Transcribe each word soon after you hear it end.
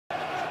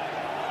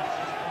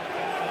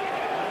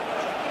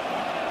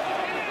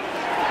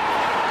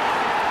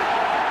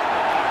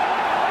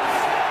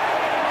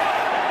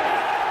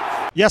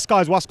Yes,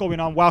 guys, what's going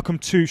on? Welcome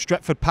to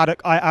Stretford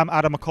Paddock. I am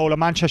Adam McKola.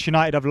 Manchester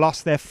United have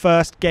lost their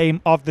first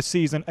game of the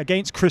season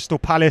against Crystal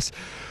Palace.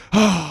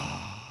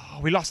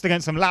 We lost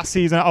against them last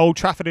season at Old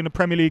Trafford in the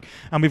Premier League,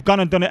 and we've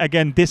gone and done it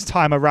again this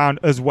time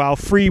around as well.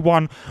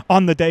 3-1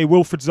 on the day.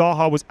 Wilfried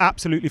Zaha was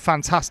absolutely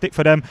fantastic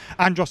for them.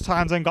 Andros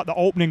Townsend got the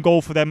opening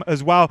goal for them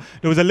as well.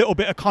 There was a little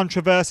bit of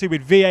controversy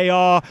with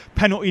VAR,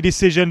 penalty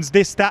decisions,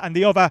 this, that and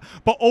the other.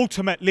 But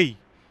ultimately,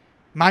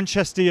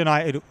 Manchester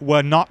United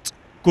were not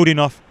good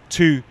enough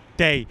today.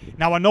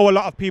 Now, I know a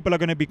lot of people are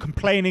going to be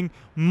complaining,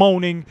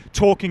 moaning,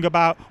 talking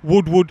about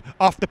Woodward,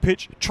 off the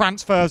pitch,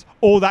 transfers,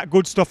 all that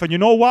good stuff. And you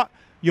know what?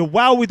 You're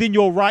well within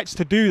your rights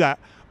to do that.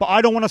 But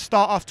I don't want to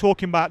start off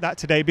talking about that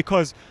today,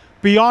 because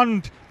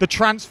beyond the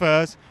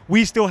transfers,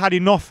 we still had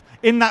enough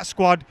in that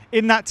squad,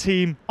 in that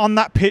team, on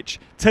that pitch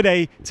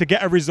today to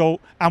get a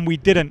result, and we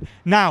didn't.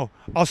 Now,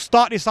 I'll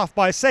start this off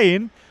by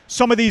saying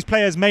some of these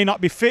players may not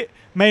be fit,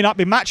 may not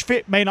be match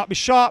fit, may not be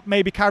sharp,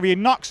 may be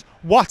carrying knocks,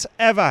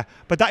 whatever.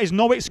 But that is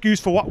no excuse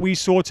for what we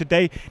saw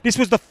today. This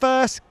was the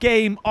first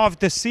game of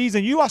the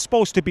season. You are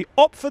supposed to be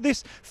up for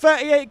this.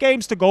 38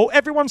 games to go.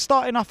 Everyone's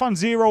starting off on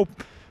 0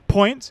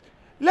 points.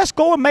 Let's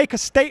go and make a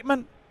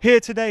statement here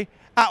today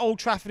at Old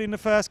Trafford in the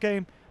first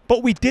game.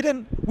 But we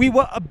didn't. We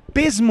were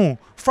abysmal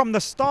from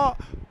the start.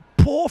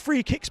 Poor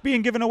free kicks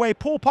being given away.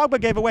 Paul Pogba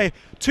gave away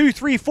 2,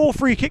 3, 4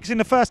 free kicks in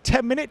the first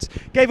 10 minutes.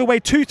 Gave away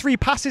 2, 3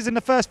 passes in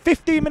the first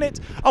 15 minutes.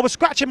 I was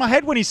scratching my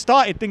head when he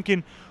started,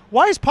 thinking,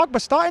 why is Pogba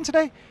starting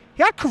today?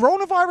 He had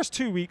coronavirus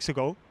 2 weeks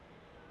ago.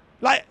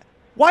 Like,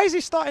 why is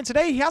he starting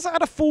today? He hasn't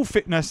had a full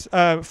fitness,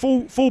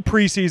 full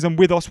pre-season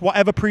with us,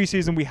 whatever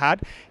pre-season we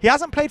had. He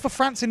hasn't played for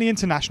France in the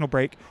international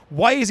break.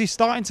 Why is he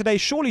starting today?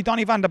 Surely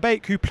Donny van der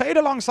Beek, who played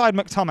alongside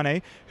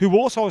McTominay, who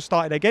also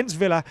started against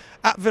Villa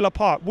at Villa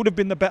Park, would have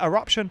been the better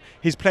option.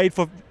 He's played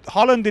for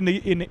Holland in the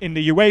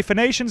UEFA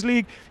Nations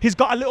League. He's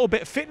got a little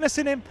bit of fitness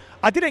in him.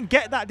 I didn't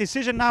get that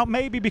decision. Now,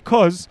 maybe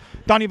because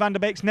Donny van der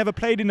Beek's never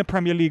played in the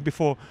Premier League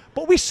before.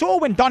 But we saw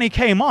when Donny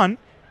came on,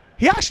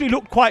 he actually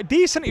looked quite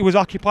decent. He was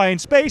occupying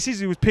spaces,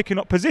 he was picking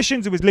up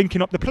positions, he was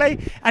linking up the play,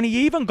 and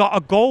he even got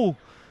a goal.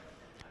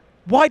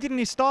 Why didn't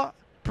he start?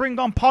 Bring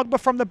on Pogba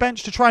from the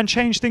bench to try and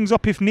change things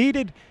up if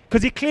needed,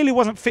 because he clearly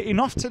wasn't fit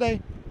enough today.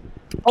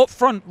 Up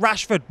front,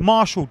 Rashford,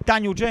 Martial,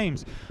 Daniel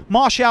James.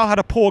 Martial had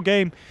a poor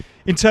game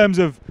in terms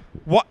of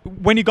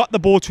when he got the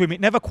ball to him, it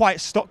never quite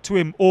stuck to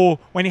him, or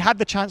when he had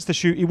the chance to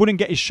shoot, he wouldn't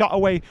get his shot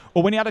away,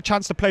 or when he had a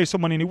chance to play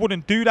someone and he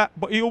wouldn't do that,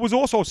 but he was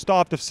also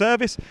starved of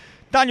service.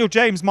 Daniel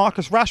James,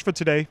 Marcus Rashford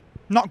today,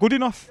 not good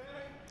enough.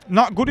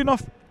 Not good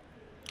enough.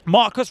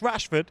 Marcus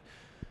Rashford,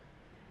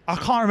 I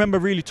can't remember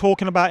really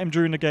talking about him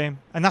during the game,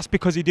 and that's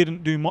because he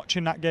didn't do much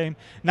in that game.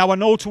 Now, I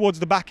know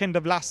towards the back end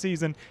of last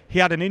season, he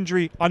had an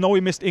injury. I know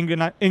he missed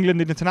England in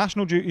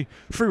international duty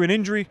through an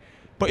injury,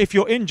 but if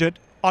you're injured,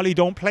 Ollie,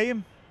 don't play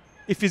him.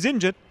 If he's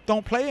injured,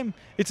 don't play him.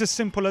 It's as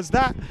simple as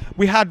that.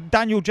 We had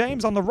Daniel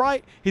James on the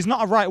right. He's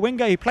not a right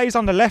winger. He plays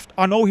on the left.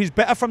 I know he's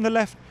better from the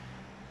left.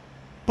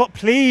 But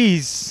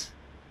please,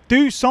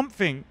 do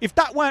something. If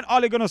that weren't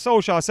Ole Gunnar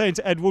Solskjaer saying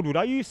to Ed Woodward,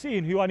 are you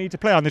seeing who I need to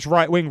play on this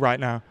right wing right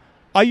now?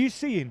 Are you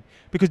seeing?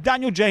 Because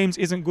Daniel James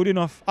isn't good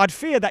enough. I'd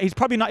fear that he's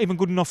probably not even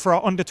good enough for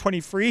our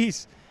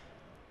under-23s.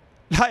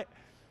 Like,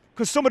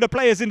 because some of the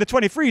players in the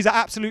 23s are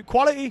absolute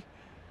quality.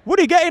 Would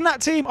he get in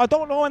that team? I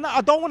don't know. And I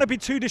don't want to be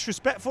too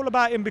disrespectful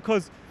about him,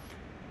 because,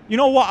 you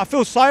know what? I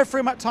feel sorry for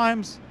him at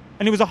times.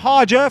 And it was a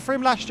hard year for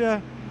him last year.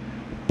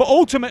 But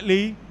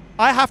ultimately,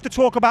 I have to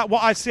talk about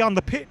what I see on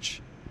the pitch.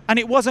 And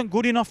it wasn't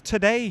good enough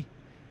today.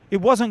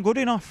 It wasn't good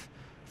enough.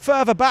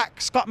 Further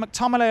back, Scott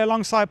McTominay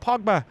alongside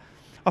Pogba.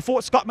 I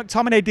thought Scott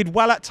McTominay did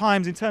well at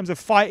times in terms of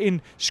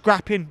fighting,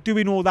 scrapping,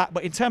 doing all that.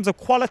 But in terms of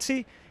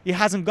quality, he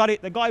hasn't got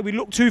it. The guy we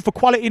looked to for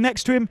quality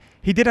next to him,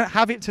 he didn't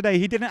have it today.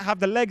 He didn't have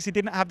the legs. He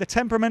didn't have the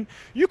temperament.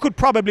 You could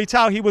probably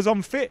tell he was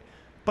unfit,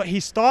 but he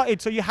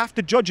started. So you have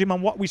to judge him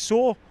on what we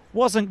saw.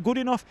 Wasn't good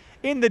enough.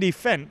 In the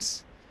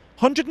defence,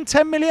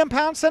 £110 million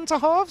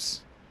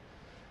centre-halves?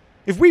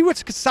 If we were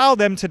to sell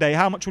them today,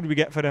 how much would we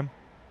get for them?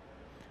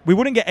 We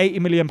wouldn't get 80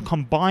 million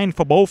combined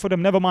for both of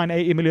them. Never mind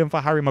 80 million for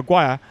Harry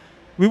Maguire.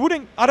 We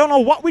wouldn't, I don't know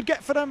what we'd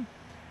get for them.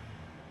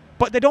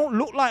 But they don't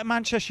look like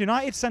Manchester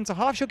United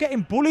centre-halves. You're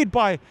getting bullied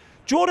by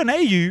Jordan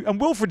Ayew and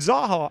Wilfried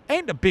Zaha.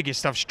 Ain't the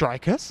biggest of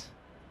strikers.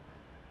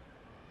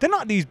 They're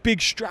not these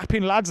big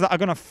strapping lads that are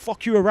going to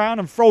fuck you around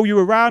and throw you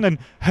around and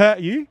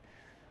hurt you.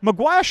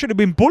 Maguire should have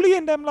been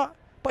bullying them,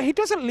 but he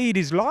doesn't lead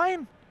his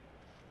line.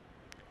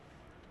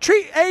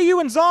 Treat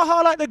Ayew and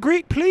Zaha like the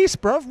Greek police,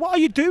 bruv. What are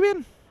you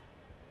doing?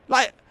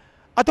 Like,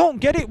 I don't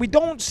get it. We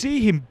don't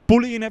see him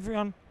bullying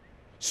everyone,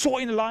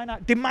 sorting the line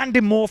out,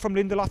 demanding more from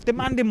Lindelof,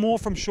 demanding more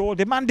from Shaw,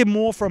 demanding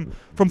more from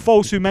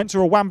Fosu Mensah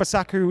or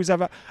Wan-Bissaka, who's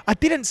ever. I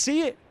didn't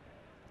see it.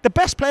 The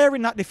best player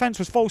in that defence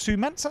was Fosu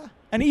Mensah,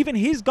 and even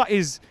he's got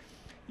his,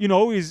 you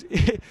know,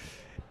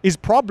 his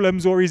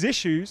problems or his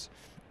issues.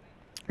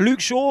 Luke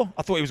Shaw,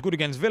 I thought he was good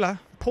against Villa.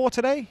 Poor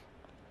today.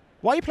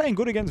 Why are you playing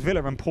good against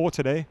Villa and poor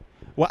today?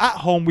 We're at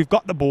home, we've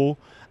got the ball,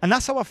 and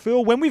that's how I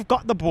feel. When we've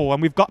got the ball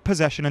and we've got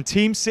possession and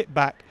teams sit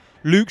back,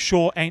 Luke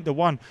Shaw ain't the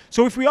one.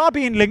 So if we are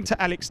being linked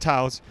to Alex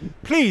Towers,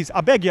 please,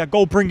 I beg you,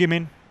 go bring him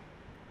in.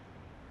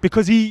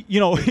 Because he, you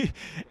know,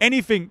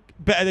 anything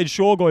better than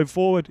Shaw going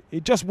forward,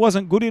 it just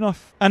wasn't good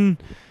enough. And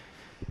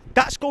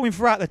that's going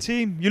throughout the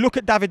team. You look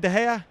at David De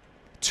Gea,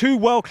 2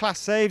 world-class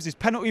saves. His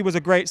penalty was a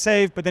great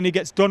save, but then he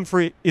gets done for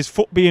it, his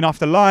foot being off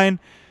the line.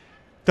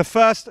 The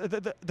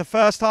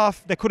first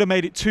half, they could have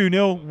made it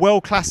 2-0.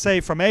 World-class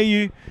save from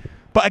AU.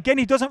 But again,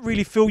 he doesn't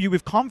really fill you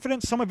with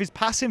confidence. Some of his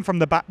passing from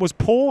the back was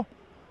poor.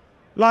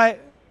 Like,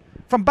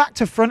 from back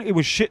to front, it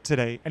was shit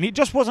today. And it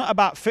just wasn't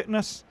about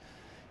fitness.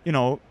 You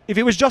know, if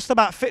it was just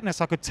about fitness,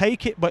 I could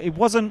take it. But it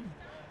wasn't.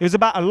 It was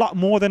about a lot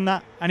more than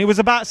that. And it was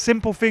about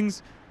simple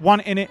things,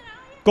 wanting it,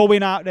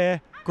 going out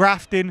there,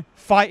 grafting,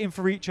 fighting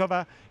for each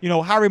other. You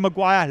know, Harry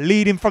Maguire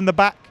leading from the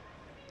back.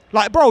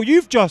 Like, bro,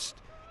 you've just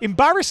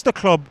embarrassed the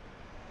club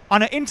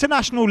on an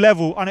international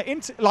level, on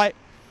an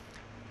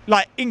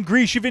like in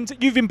Greece,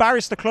 you've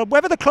embarrassed the club.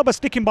 Whether the club are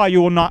sticking by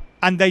you or not,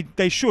 and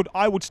they should,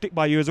 I would stick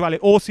by you as well. It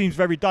all seems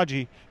very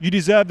dodgy. You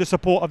deserve the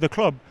support of the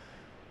club.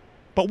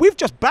 But we've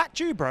just backed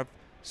you, bruv.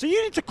 So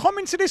you need to come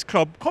into this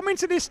club, come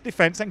into this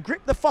defence and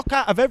grip the fuck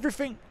out of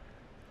everything.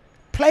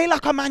 Play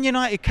like a Man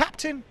United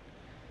captain.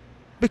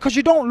 Because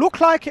you don't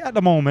look like it at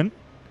the moment.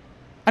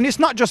 And it's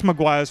not just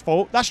Maguire's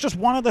fault. That's just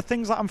one of the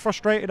things that I'm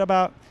frustrated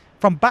about.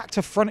 From back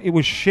to front, it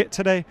was shit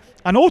today.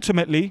 And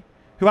ultimately,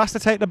 who has to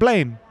take the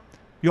blame?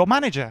 Your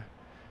manager.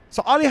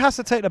 So Oli has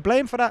to take the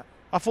blame for that.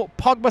 I thought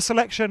Pogba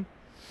selection,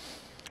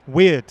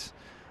 weird.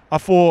 I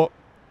thought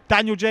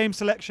Daniel James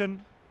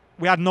selection,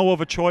 we had no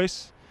other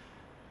choice.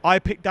 I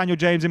picked Daniel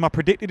James in my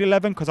predicted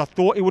 11 because I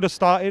thought he would have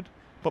started.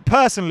 But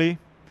personally,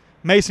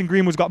 Mason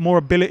Greenwood's got more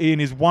ability in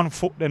his 1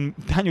 foot than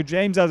Daniel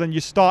James has, and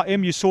you start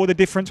him, you saw the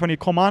difference when he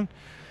come on.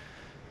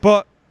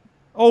 But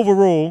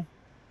overall,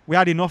 we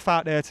had enough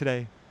out there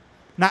today.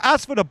 Now,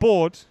 as for the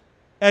board,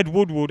 Ed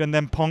Woodward and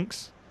them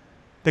punks,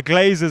 the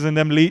Glazers and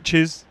them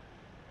leeches,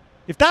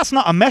 if that's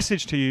not a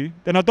message to you,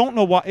 then I don't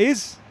know what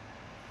is.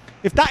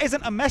 If that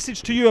isn't a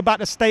message to you about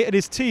the state of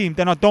this team,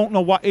 then I don't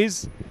know what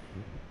is.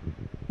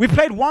 We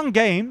played 1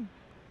 game.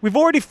 We've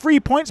already 3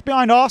 points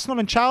behind Arsenal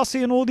and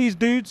Chelsea and all these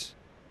dudes.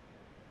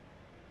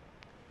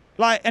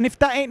 Like, and if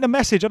that ain't the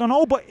message, I don't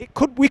know, but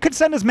we could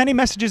send as many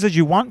messages as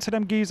you want to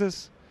them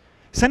geezers.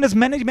 Send as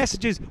many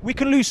messages. We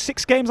can lose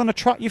 6 games on the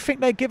trot. You think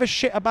they give a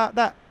shit about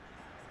that?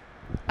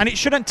 And it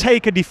shouldn't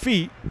take a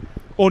defeat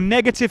or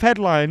negative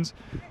headlines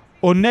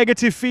or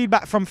negative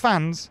feedback from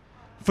fans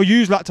for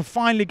you like to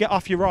finally get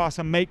off your ass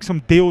and make some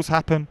deals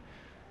happen.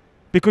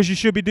 Because you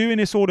should be doing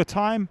this all the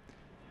time.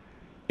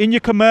 In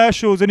your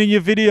commercials and in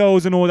your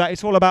videos and all that,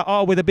 it's all about,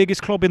 oh, we're the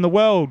biggest club in the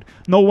world.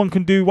 No one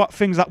can do what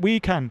things that we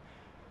can.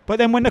 But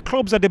then when the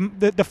clubs are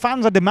the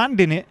fans are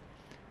demanding it,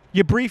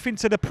 you're briefing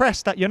to the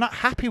press that you're not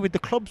happy with the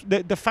clubs,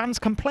 the fans'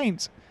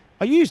 complaints.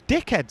 Are you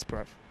dickheads,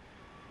 bruv?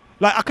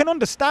 Like, I can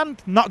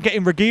understand not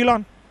getting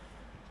Reguilon.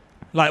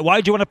 Like,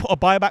 why do you want to put a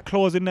buyback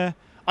clause in there?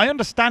 I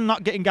understand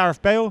not getting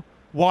Gareth Bale.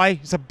 Why?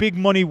 It's a big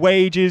money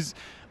wages.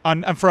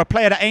 And for a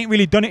player that ain't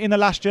really done it in the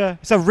last year,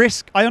 it's a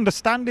risk. I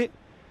understand it.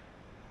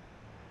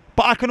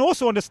 But I can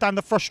also understand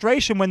the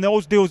frustration when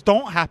those deals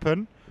don't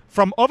happen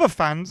from other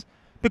fans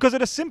because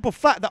of the simple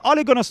fact that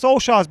Ole Gunnar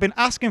Solskjaer has been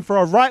asking for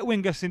a right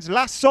winger since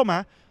last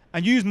summer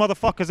and you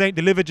motherfuckers ain't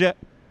delivered yet.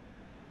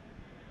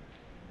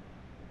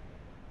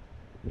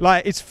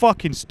 Like, it's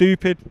fucking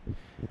stupid.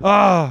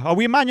 Are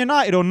we Man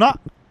United or not?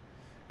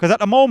 Because at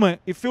the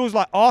moment, it feels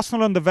like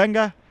Arsenal under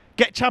Wenger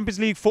get Champions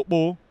League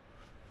football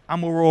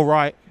and we're all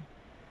right.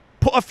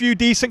 Put a few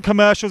decent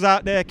commercials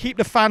out there, keep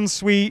the fans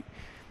sweet.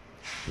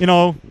 You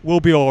know, we'll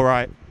be all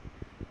right.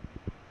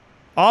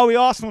 Are we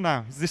Arsenal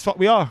now? Is this what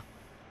we are?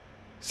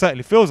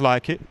 Certainly feels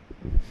like it.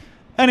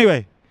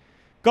 Anyway,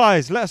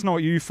 guys, let us know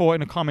what you thought in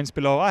the comments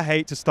below. I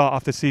hate to start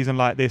off the season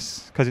like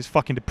this because it's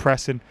fucking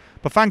depressing.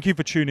 But thank you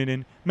for tuning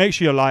in. Make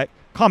sure you like,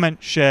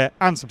 comment, share,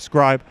 and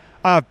subscribe.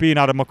 I've been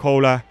Adam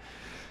McKola.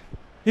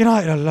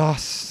 United are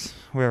lost.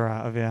 We're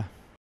out of here.